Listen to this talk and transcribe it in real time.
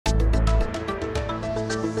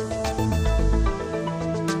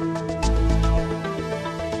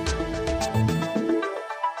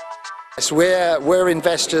We're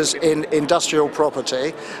investors in industrial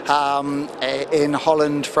property in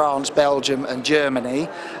Holland, France, Belgium and Germany,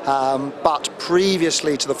 but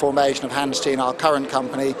previously to the formation of Hansteen, our current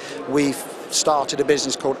company, we started a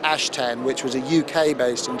business called Hansteen, which was a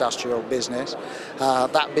UK-based industrial business.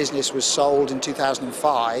 That business was sold in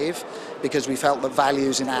 2005 because we felt that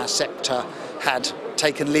values in our sector had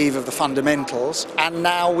taken leave of the fundamentals, and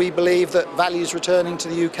now we believe that values returning to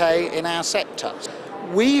the UK in our sector.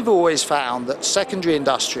 We've always found that secondary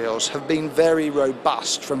industrials have been very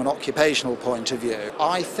robust from an occupational point of view.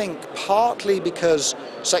 I think partly because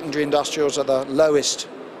secondary industrials are the lowest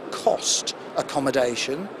cost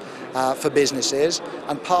accommodation for businesses,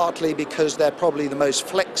 and partly because they're probably the most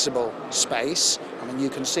flexible space. I mean, you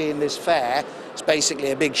can see in this fair, it's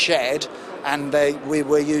basically a big shed, and we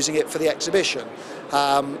were using it for the exhibition.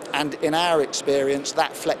 And in our experience,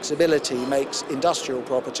 that flexibility makes industrial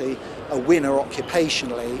property a winner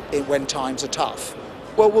occupationally when times are tough.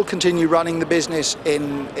 Well, we'll continue running the business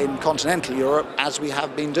in continental Europe as we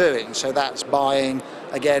have been doing. So that's buying,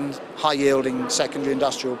 again, high-yielding secondary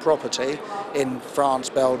industrial property in France,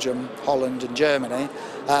 Belgium, Holland and Germany,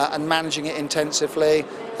 and managing it intensively,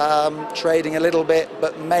 trading a little bit,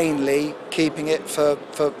 but mainly keeping it for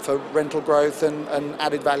rental growth and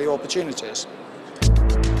added value opportunities.